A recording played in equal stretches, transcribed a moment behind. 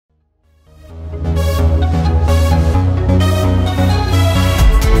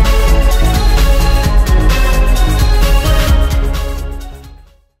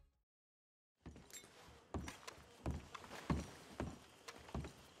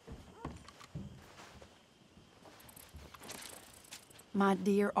My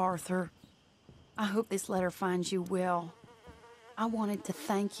dear Arthur, I hope this letter finds you well. I wanted to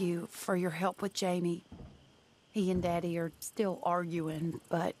thank you for your help with Jamie. He and Daddy are still arguing,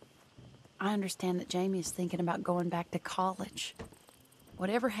 but I understand that Jamie is thinking about going back to college.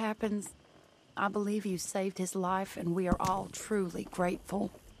 Whatever happens, I believe you saved his life, and we are all truly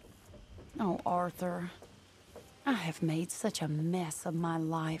grateful. Oh, Arthur, I have made such a mess of my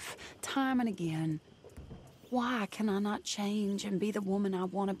life, time and again. Why can I not change and be the woman I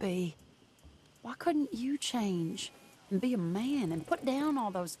want to be? Why couldn't you change and be a man and put down all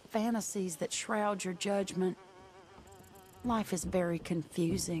those fantasies that shroud your judgment? Life is very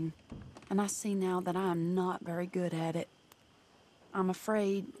confusing, and I see now that I am not very good at it. I'm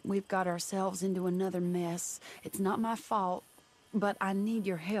afraid we've got ourselves into another mess. It's not my fault, but I need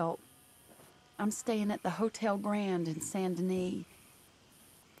your help. I'm staying at the Hotel Grand in Saint Denis.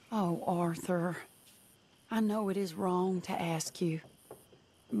 Oh, Arthur, I know it is wrong to ask you,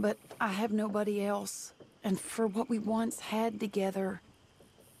 but I have nobody else, and for what we once had together,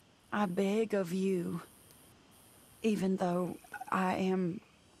 I beg of you, even though I am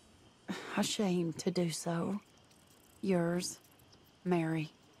ashamed to do so. Yours,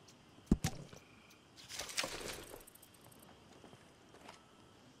 Mary.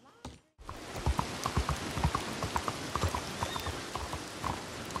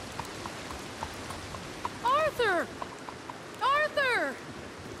 Arthur! Arthur!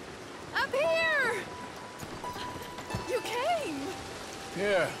 Up here! You came!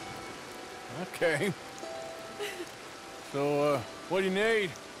 Yeah, I came. So, what do you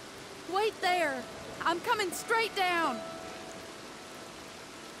need? Wait there! I'm coming straight down!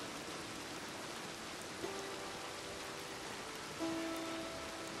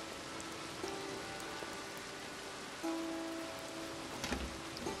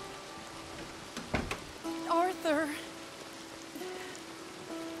 Arthur.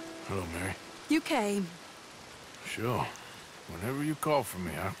 Hello, Mary. You came. Sure. Whenever you call for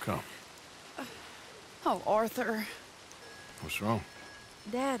me, I'll come. Oh, Arthur. What's wrong?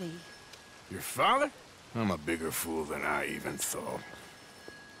 Daddy. Your father? I'm a bigger fool than I even thought.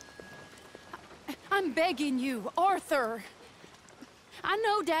 I'm begging you, Arthur. I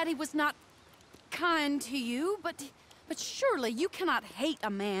know Daddy was not kind to you, but surely you cannot hate a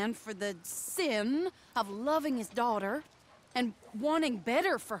man for the sin of loving his daughter and wanting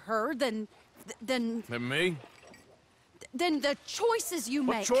better for her than Than me? than the choices you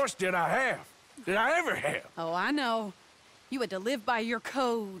What make. choice did I have? Did I ever have? Oh, I know. You had to live by your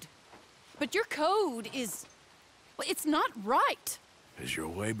code. But your code is... well, it's not right. Has your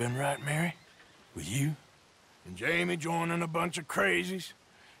way been right, Mary? With you? And Jamie joining a bunch of crazies?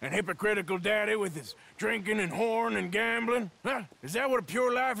 And hypocritical daddy with his drinking and whoring and gambling? Huh? Is that what a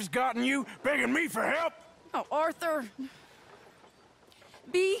pure life has gotten you? Begging me for help? Oh, Arthur.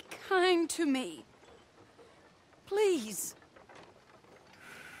 Be kind to me. Please.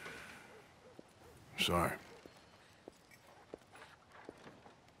 Sorry.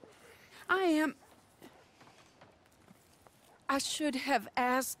 I should have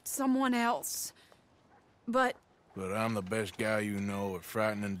asked someone else, but... But I'm the best guy you know at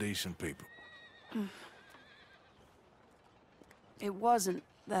frightening decent people. It wasn't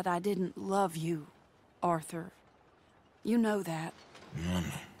that I didn't love you, Arthur. You know that. I know.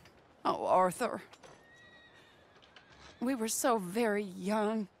 Oh, Arthur. We were so very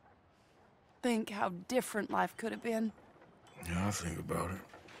young. Think how different life could have been. Yeah, I think about it.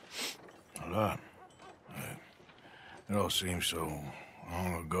 A lot. It all seems so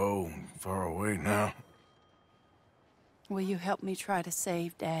long ago and far away now. Will you help me try to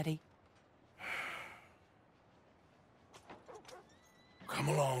save Daddy? Come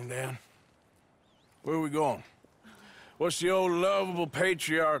along, Dan. Where are we going? What's the old lovable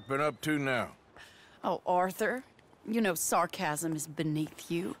patriarch been up to now? Oh, Arthur, you know sarcasm is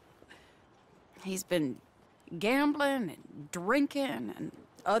beneath you. He's been gambling and drinking and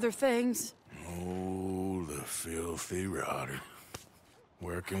other things. Oh, the filthy rotter.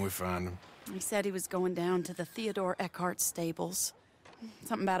 Where can we find him? He said he was going down to the Theodore Eckhart stables.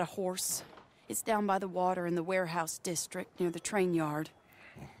 Something about a horse. It's down by the water in the warehouse district near the train yard.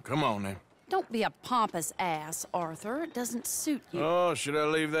 Come on, then. Don't be a pompous ass, Arthur. It doesn't suit you. Oh, should I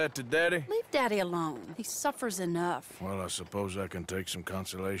leave that to Daddy? Leave Daddy alone. He suffers enough. Well, I suppose I can take some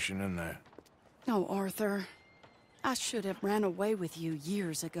consolation in that. Oh, Arthur. I should have ran away with you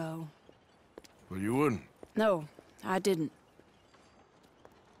years ago. Well, you wouldn't. No, I didn't.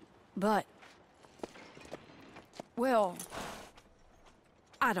 But... well...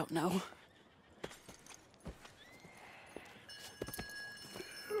 I don't know.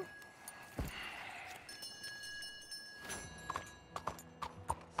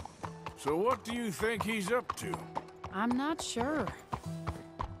 So what do you think he's up to? I'm not sure.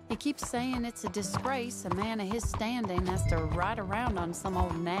 He keeps saying it's a disgrace a man of his standing has to ride around on some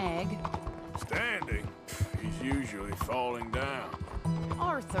old nag. Standing? He's usually falling down.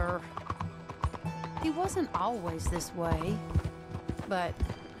 Arthur. He wasn't always this way, but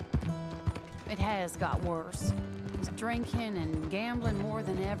it has got worse. He's drinking and gambling more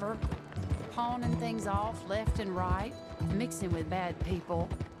than ever, pawning things off left and right, mixing with bad people.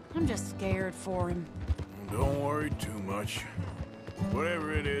 I'm just scared for him. Don't worry too much.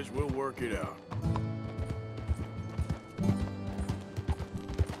 Whatever it is, we'll work it out.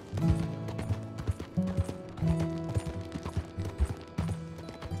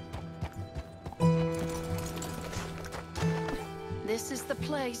 This is the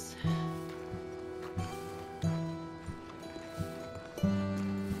place.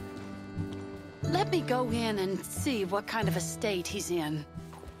 Let me go in and see what kind of a state he's in.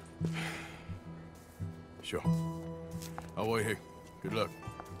 Sure. I'll wait here. Good luck.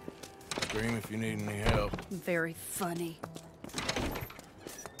 Scream if you need any help. Very funny.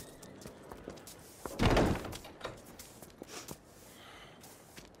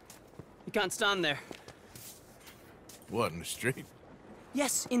 You can't stand there. What, in the street?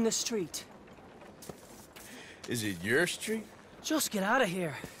 Yes, in the street. Is it your street? Just get out of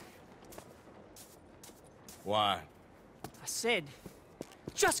here. Why? I said,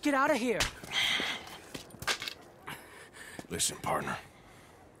 just get out of here. Listen, partner.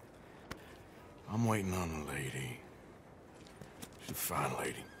 I'm waiting on a lady. She's a fine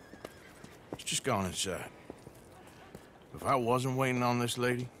lady. She's just gone inside. If I wasn't waiting on this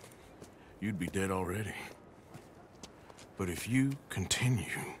lady, you'd be dead already. But if you continue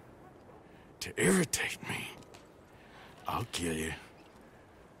to irritate me, I'll kill you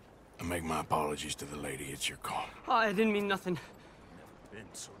and make my apologies to the lady. It's your call. Oh, I didn't mean nothing. Been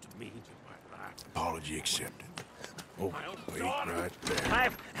so demeaned in my life. Apology accepted. Oh, wait, right there. I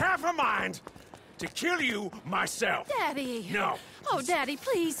have half a mind to kill you myself. Daddy! No. Oh, Daddy,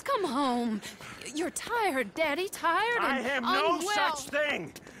 please, come home. You're tired, Daddy, tired and I am no unwell. such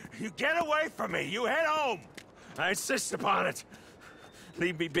thing. You get away from me. You head home. I insist upon it.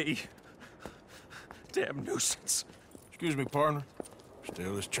 Leave me be. Damn nuisance. Excuse me, partner.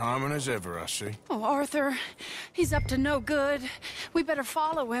 Still as charming as ever, I see. Oh, Arthur, he's up to no good. We better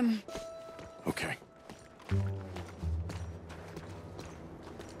follow him. Okay.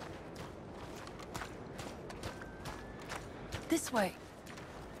 This way.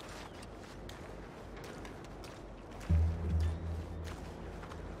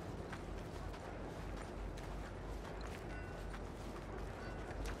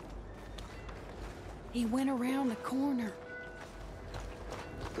 He went around the corner.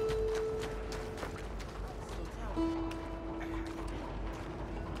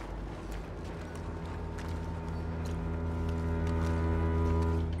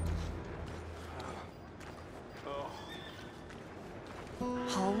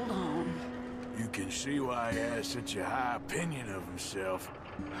 Hold on. You can see why he has such a high opinion of himself.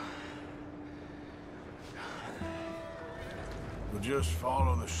 We'll just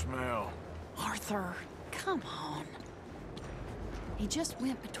follow the smell. Arthur, come on. He just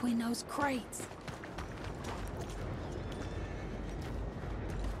went between those crates.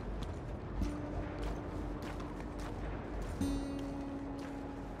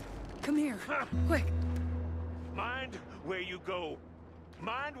 Come here, quick. Mind where you go.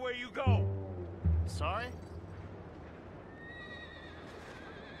 Mind where you go. Sorry?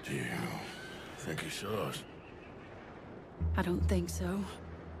 Do you think he saw us? I don't think so.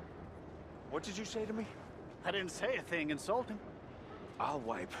 What did you say to me? I didn't say a thing insulting. I'll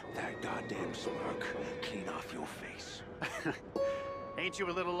wipe that goddamn smirk clean off your face. Ain't you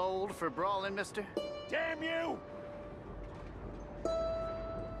a little old for brawling, mister? Damn you!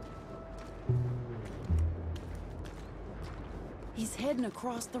 He's heading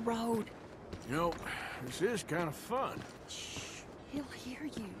across the road. You know, this is kind of fun. Shh, he'll hear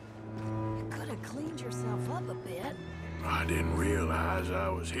you. You could have cleaned yourself up a bit. I didn't realize I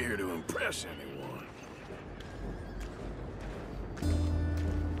was here to impress anyone.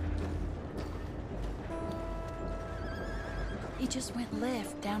 He just went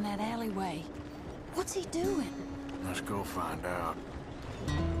left down that alleyway. What's he doing? Let's go find out.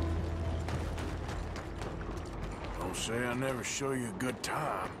 Don't say I never show you a good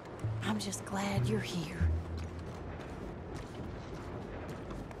time. I'm just glad you're here.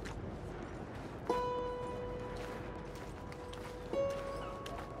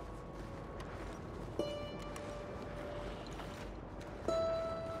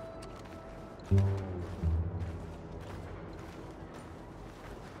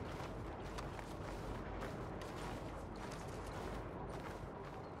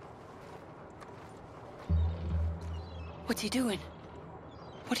 What's he doing?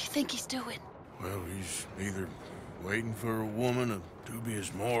 What do you think he's doing? Well, he's either waiting for a woman of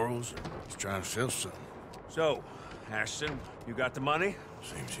dubious morals, or he's trying to sell something. So, Ashton, you got the money?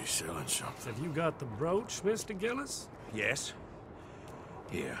 Seems he's selling something. Have you got the brooch, Mr. Gillis? Yes.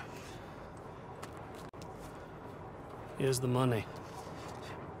 Here. Here's the money.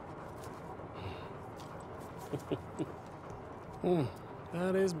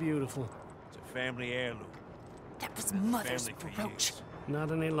 That is beautiful. It's a family heirloom. That was Mother's Family for brooch. years.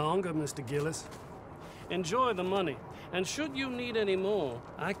 Not any longer, Mr. Gillis. Enjoy the money, and should you need any more,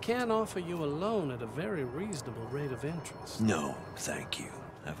 I can offer you a loan at a very reasonable rate of interest. No, thank you.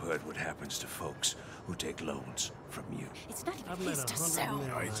 I've heard what happens to folks who take loans from you. It's not even I've met his 100 to sell.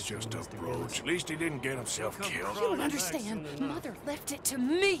 men Oh, like it's you, just a Mr. brooch. Gillis. At least he didn't get himself Come killed. You don't Back understand. soon enough. Mother left it to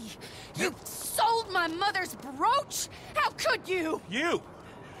me. You sold my mother's brooch? How could you? You!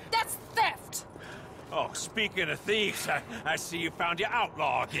 That's theft. Oh, speaking of thieves, I see you found your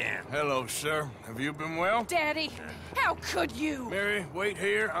outlaw again. Hello, sir. Have you been well? Daddy, how could you? Mary, wait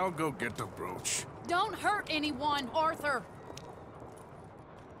here. I'll go get the brooch. Don't hurt anyone, Arthur.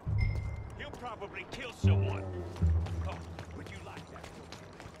 He'll probably kill someone. Oh, would you like that?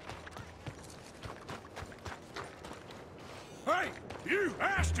 Hey, you,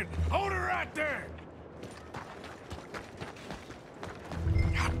 Ashton! Hold her right there!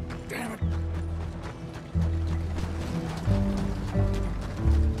 God damn it.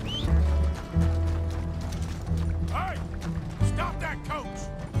 Hey! Stop that coach!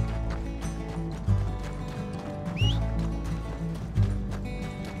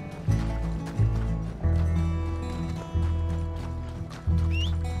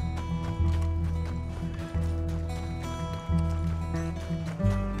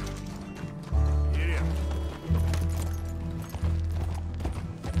 Yeah.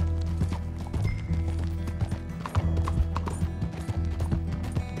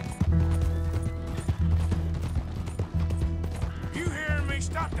 You hearing me?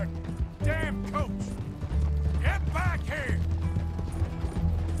 Stop the damn coach! Get back here!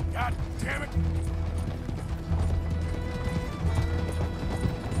 God damn it!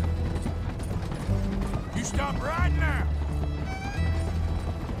 You stop right now!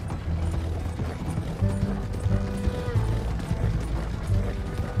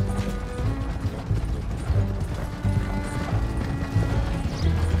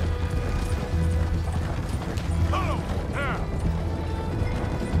 Hello, now!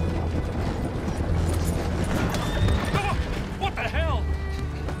 What the hell?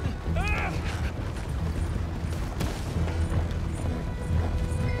 Yeah.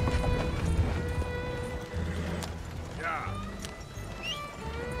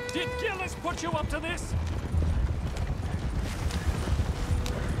 Did Gillis put you up to this?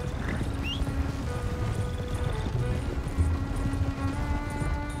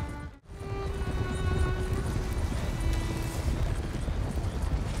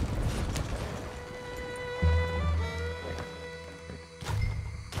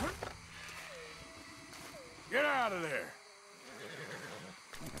 Get out of there!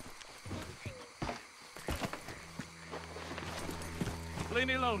 Leave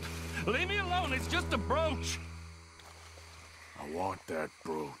me alone. Leave me alone. It's just a brooch. I want that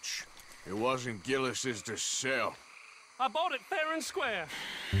brooch. It wasn't Gillis's to sell. I bought it fair and square.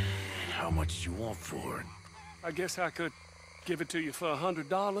 How much do you want for it? I guess I could give it to you for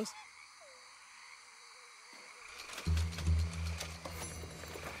 $100.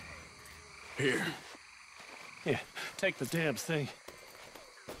 Here. Here, take the damn thing.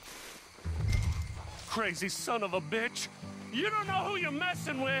 Crazy son of a bitch. You don't know who you're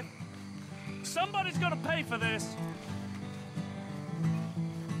messing with. Somebody's gonna pay for this.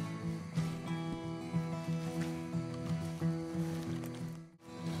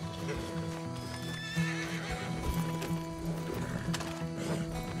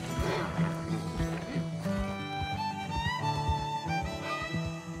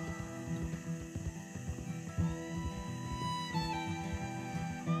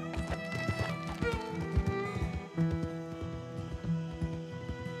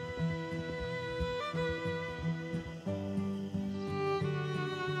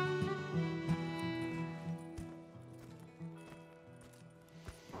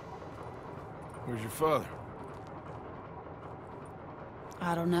 Where's your father?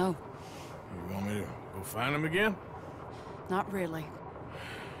 I don't know. You want me to go find him again? Not really.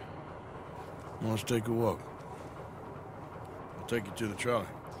 Let's take a walk. I'll take you to the trolley.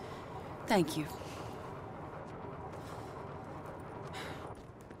 Thank you.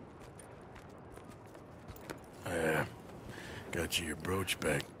 Got you your brooch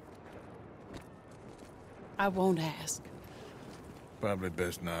back. I won't ask. Probably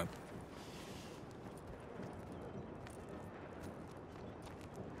best not.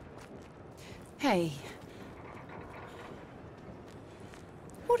 Hey.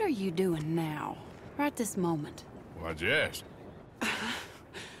 What are you doing now? Right this moment? Why'd you ask?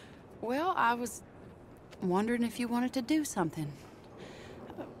 Well, I was wondering if you wanted to do something.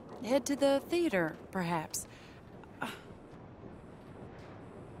 Head to the theater, perhaps.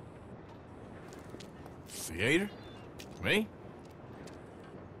 Theater? Me?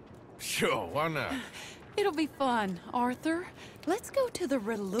 Sure, why not? It'll be fun, Arthur. Let's go to the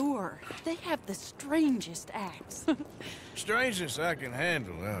Relure. They have the strangest acts. Strangeness I can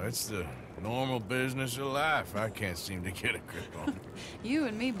handle. It's the normal business of life. I can't seem to get a grip on. You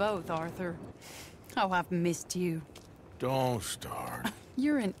and me both, Arthur. Oh, I've missed you. Don't start.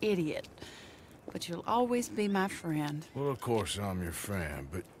 You're an idiot, but you'll always be my friend. Well, of course I'm your friend,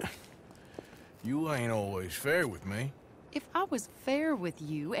 but you ain't always fair with me. If I was fair with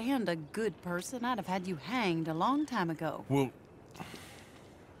you and a good person, I'd have had you hanged a long time ago. Well,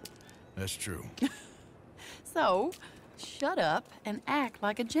 that's true. So, shut up and act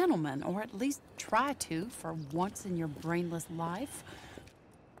like a gentleman, or at least try to for once in your brainless life.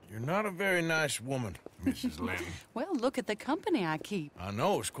 You're not a very nice woman, Mrs. Lennon. Well, look at the company I keep. I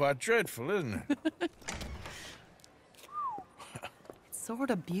know, it's quite dreadful, isn't it? It's sort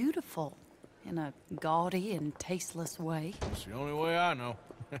of beautiful, in a gaudy and tasteless way. It's the only way I know.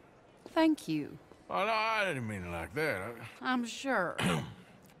 Thank you. Oh, no, I didn't mean it like that. I'm sure.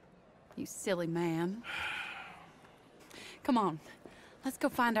 You silly man. Come on, let's go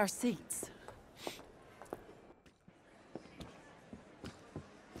find our seats.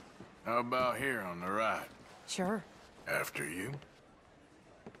 How about here on the right? Sure. After you.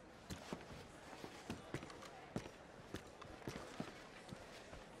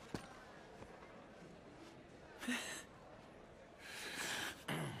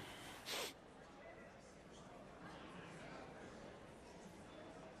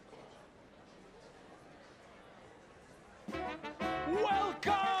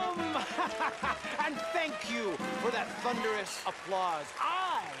 Welcome! And thank you for that thunderous applause.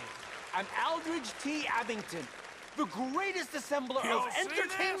 I am Aldridge T. Abington, the greatest assembler You of don't see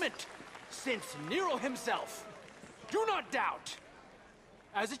entertainment since Nero himself. Do not doubt.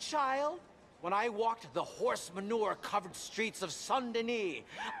 As a child, when I walked the horse manure-covered streets of Saint-Denis,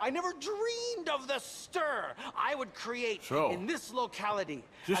 I never dreamed of the stir I would create in this locality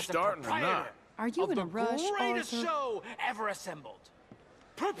just as a starting or not? proprietor Are you of in a the rush, greatest Arthur? show ever assembled.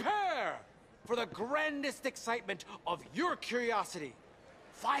 Prepare for the grandest excitement of your curiosity.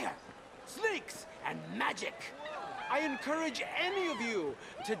 Fire, snakes, and magic. I encourage any of you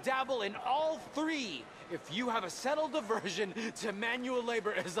to dabble in all three if you have a settled aversion to manual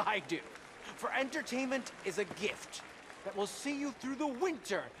labor as I do. For entertainment is a gift that will see you through the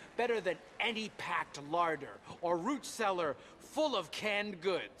winter better than any packed larder or root cellar full of canned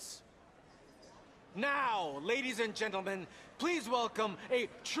goods. Now, ladies and gentlemen, please welcome a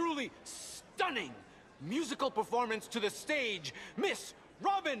truly stunning musical performance to the stage, Miss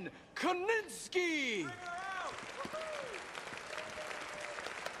Robin Koninsky!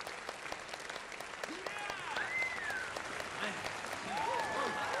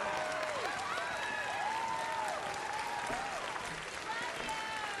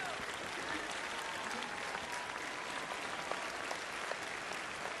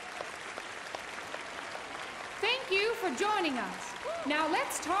 Thank you for joining us. Now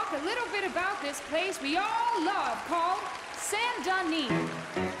let's talk a little bit about this place we all love called Saint-Denis.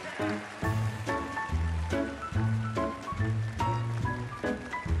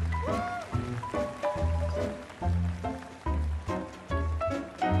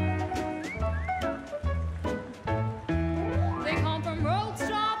 They come from Rogue,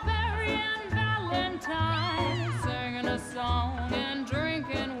 Strawberry, and Valentine, singing a song and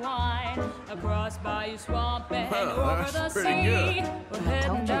drinking wine across Bayou Swamp and Well, over the that's pretty sea. good. We're I heading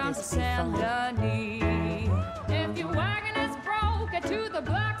told you down to this'd be fun. Saint-Denis. If your wagon is broke, get to the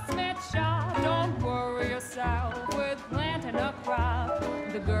blacksmith shop. Don't worry yourself with planting a crop.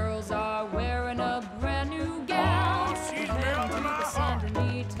 The girls are wearing a brand new gown. Oh, she's We're heading melting to my the heart.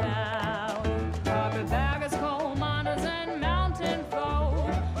 Saint-Denis town. Carpetbaggers, coal miners, and mountain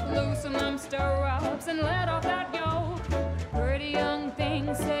folk. Loosen them stirrups and let off that yoke. Pretty young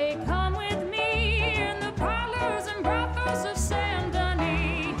things say, come with me in the parlors and brothels of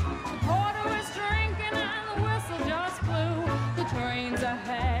Saint-Denis. The porter is drinking and the whistle just blew. The trains are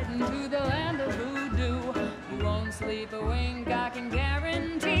heading to the land of voodoo. You won't sleep a wink, I can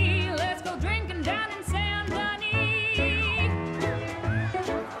guarantee. Let's go drinking down in Saint-Denis.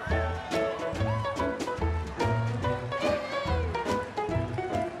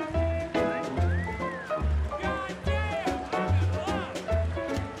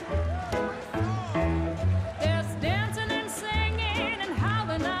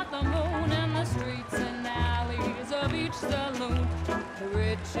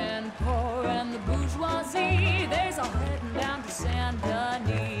 rich and poor and the bourgeoisie, they's all heading down to Saint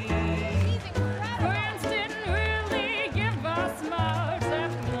Denis. France didn't really give us much,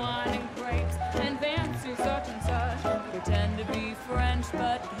 except wine and grapes and fancy such and such. Pretend to be French,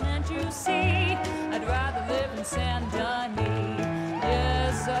 but can't you see? I'd rather live in Saint Denis.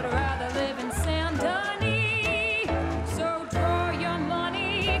 Yes, I'd rather live in Saint Denis. So draw your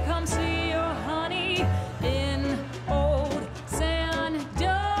money, come see your honey in old Saint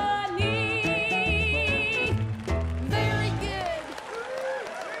Denis. Very good.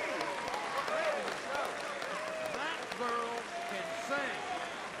 That girl can sing.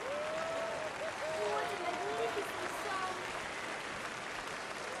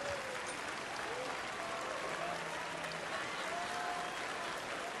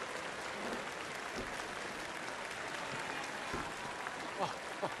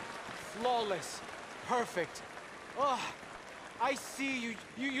 Flawless. Perfect. Oh, I see you.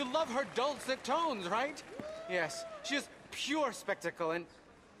 You love her dulcet tones, right? Yes, she is pure spectacle, and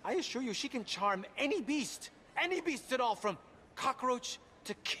I assure you she can charm any beast at all, from cockroach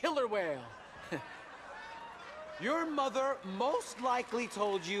to killer whale. Your mother most likely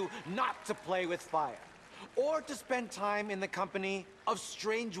told you not to play with fire, or to spend time in the company of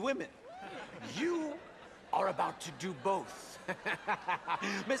strange women. You are about to do both.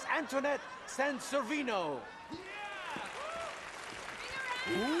 Miss Antoinette Sansorino.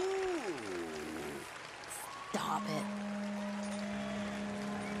 Stop it.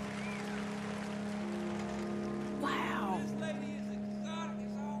 Wow.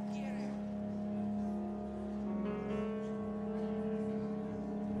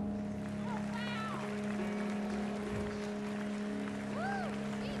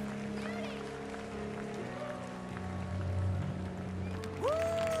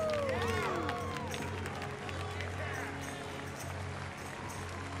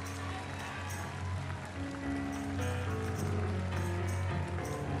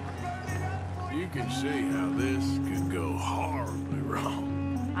 You can see how this could go horribly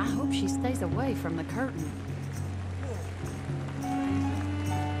wrong. I hope she stays away from the curtain.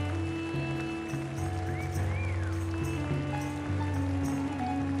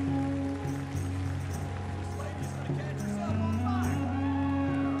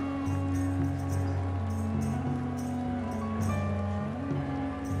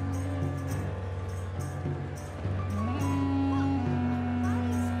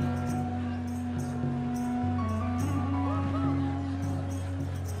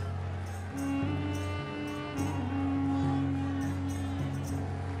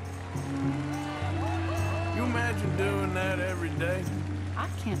 You imagine doing that every day? I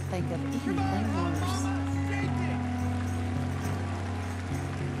can't think of anything worse.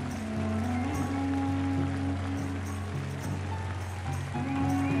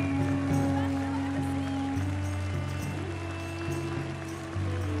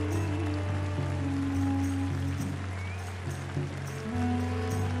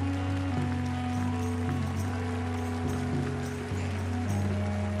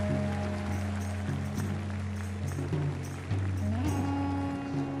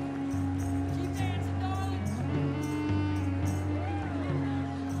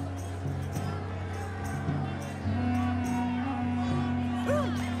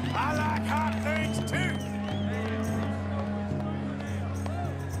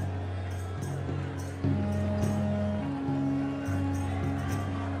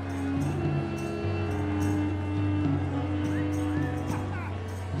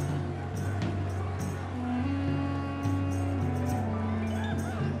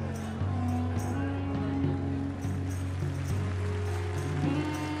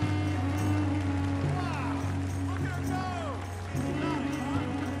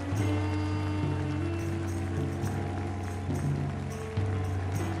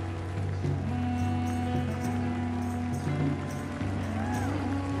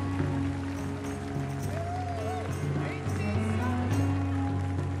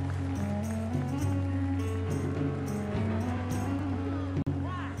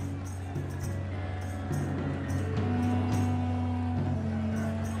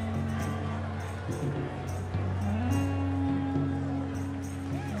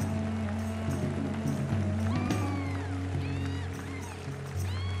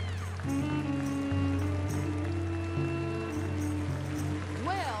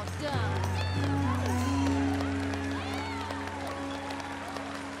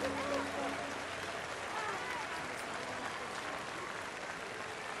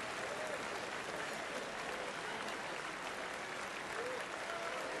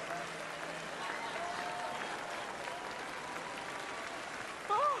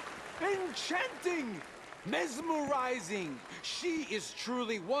 Enchanting! Mesmerizing! She is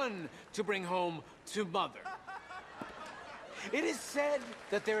truly one to bring home to mother. It is said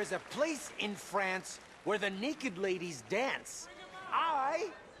that there is a place in France where the naked ladies dance. I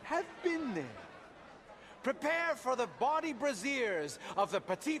have been there. Prepare for the body brasiers of the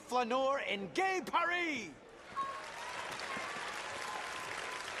Petit Flaneur in Gay Paris!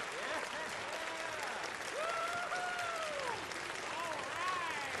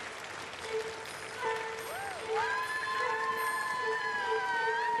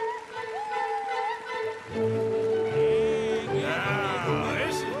 Now,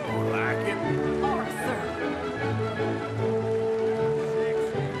 this is more like it. Arthur!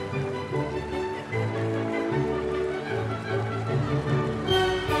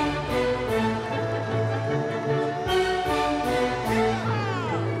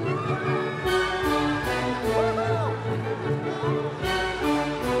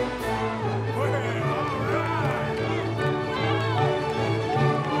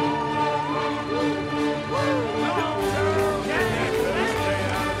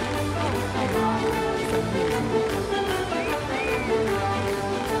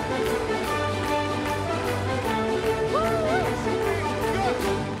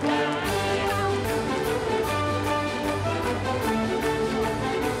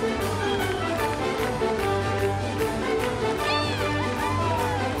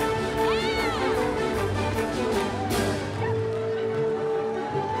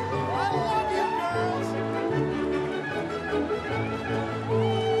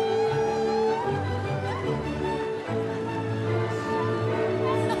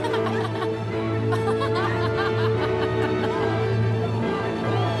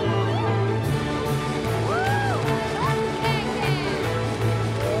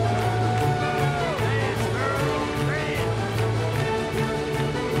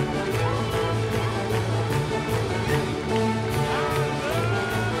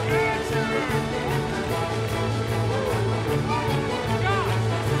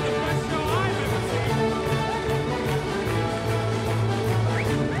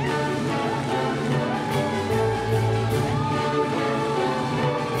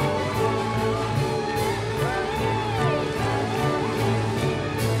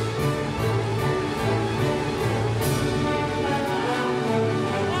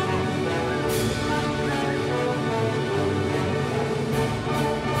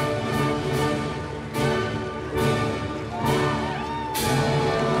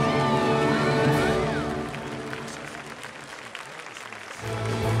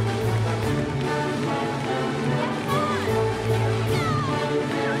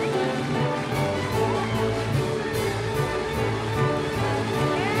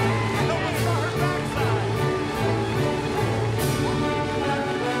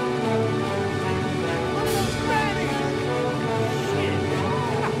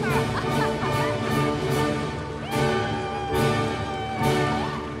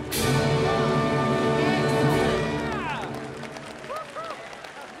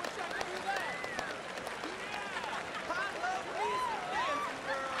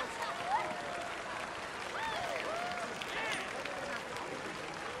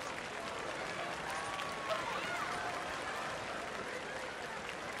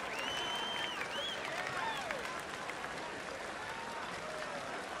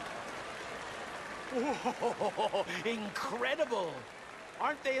 Whoa, incredible!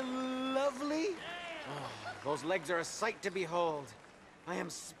 Aren't they lovely? Oh, those legs are a sight to behold. I am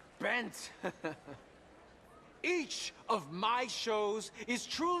spent. Each of my shows is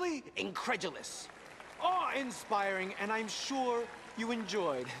truly incredulous, awe-inspiring, and I'm sure you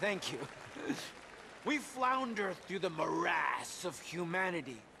enjoyed. Thank you. We flounder through the morass of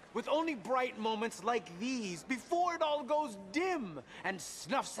humanity, with only bright moments like these before it all goes dim and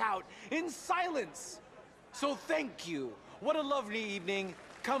snuffs out in silence. So thank you. What a lovely evening.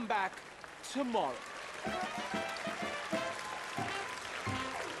 Come back tomorrow.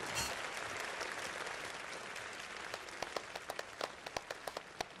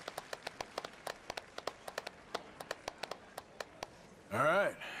 All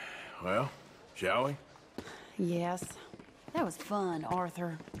right. Well, shall we? Yes. That was fun,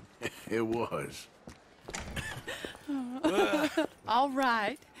 Arthur. It was. All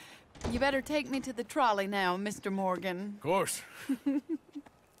right. You better take me to the trolley now, Mr. Morgan. Of course.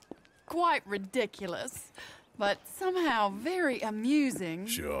 Quite ridiculous, but somehow very amusing.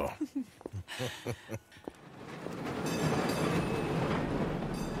 Sure.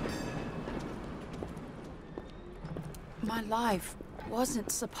 My life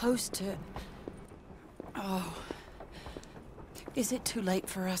wasn't supposed to... Oh. Is it too late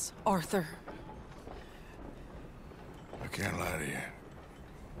for us, Arthur? I can't lie to you.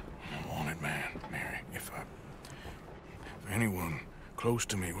 I'm a wanted man, Mary. If anyone close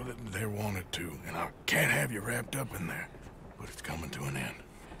to me, well, they're wanted too, and I can't have you wrapped up in there. But it's coming to an end.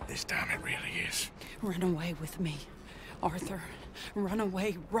 This time it really is. Run away with me, Arthur. Run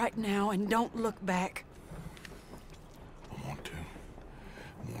away right now and don't look back. I want to.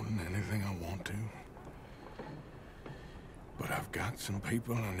 More than anything, I want to. But I've got some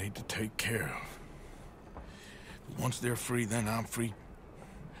people I need to take care of. Once they're free, then I'm free.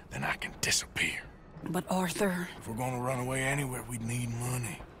 Then I can disappear. But Arthur... If we're gonna run away anywhere, we'd need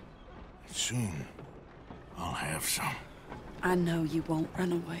money. Soon, I'll have some. I know you won't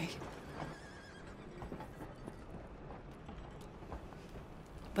run away.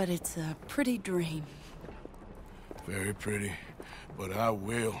 But it's a pretty dream. Very pretty, but I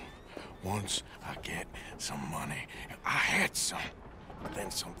will once I get some money. I had some, but then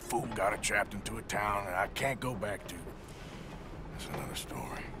some fool got it trapped into a town that I can't go back to. That's another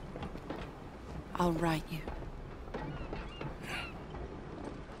story. I'll write you.